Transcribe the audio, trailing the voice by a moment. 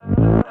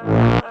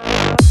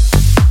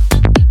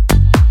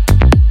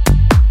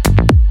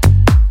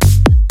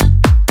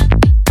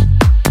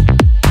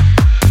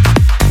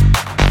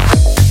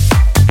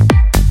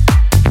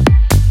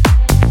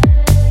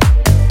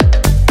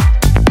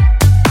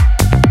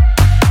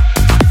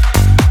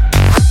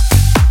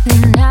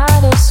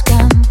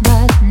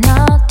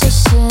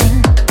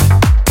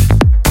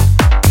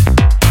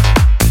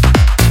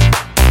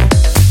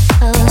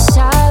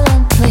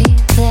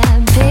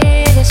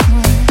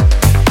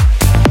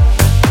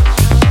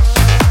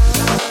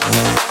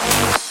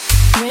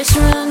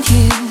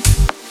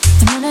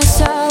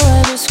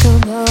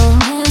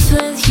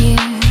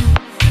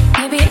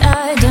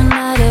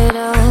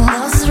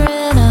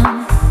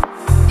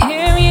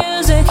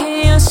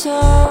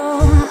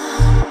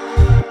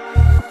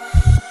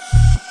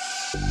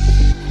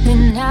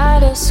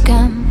a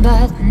scam,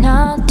 but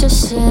not to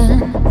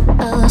sin.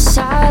 Oh,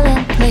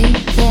 silently,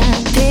 their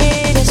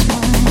biggest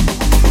one.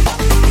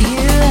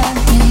 You and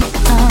me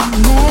are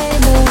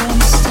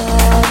neighboring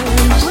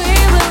stars. We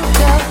will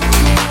go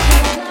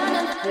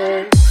to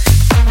the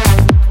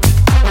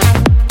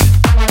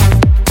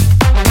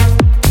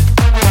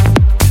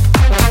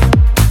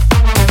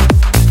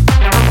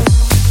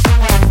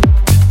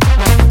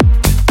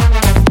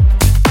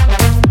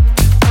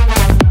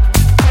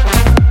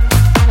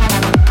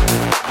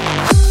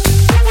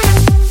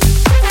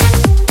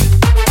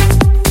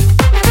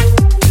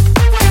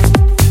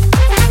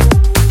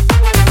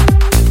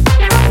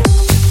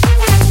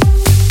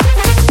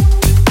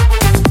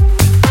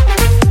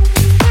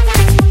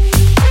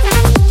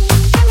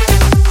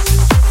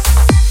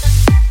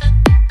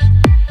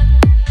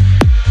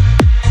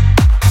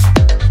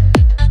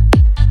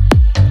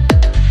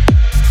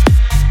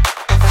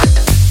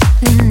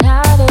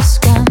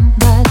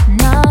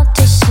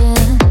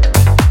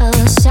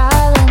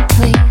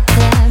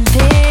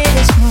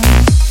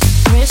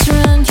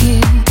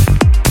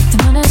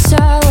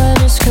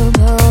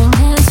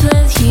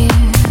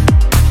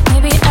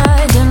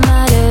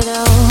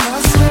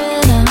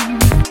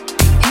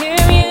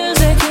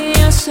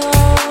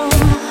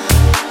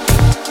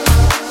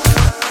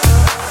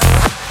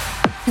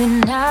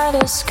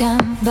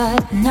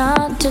but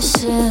not to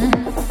sin.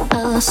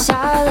 Oh,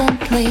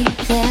 silently,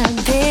 their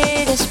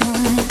biggest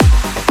one.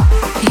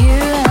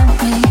 You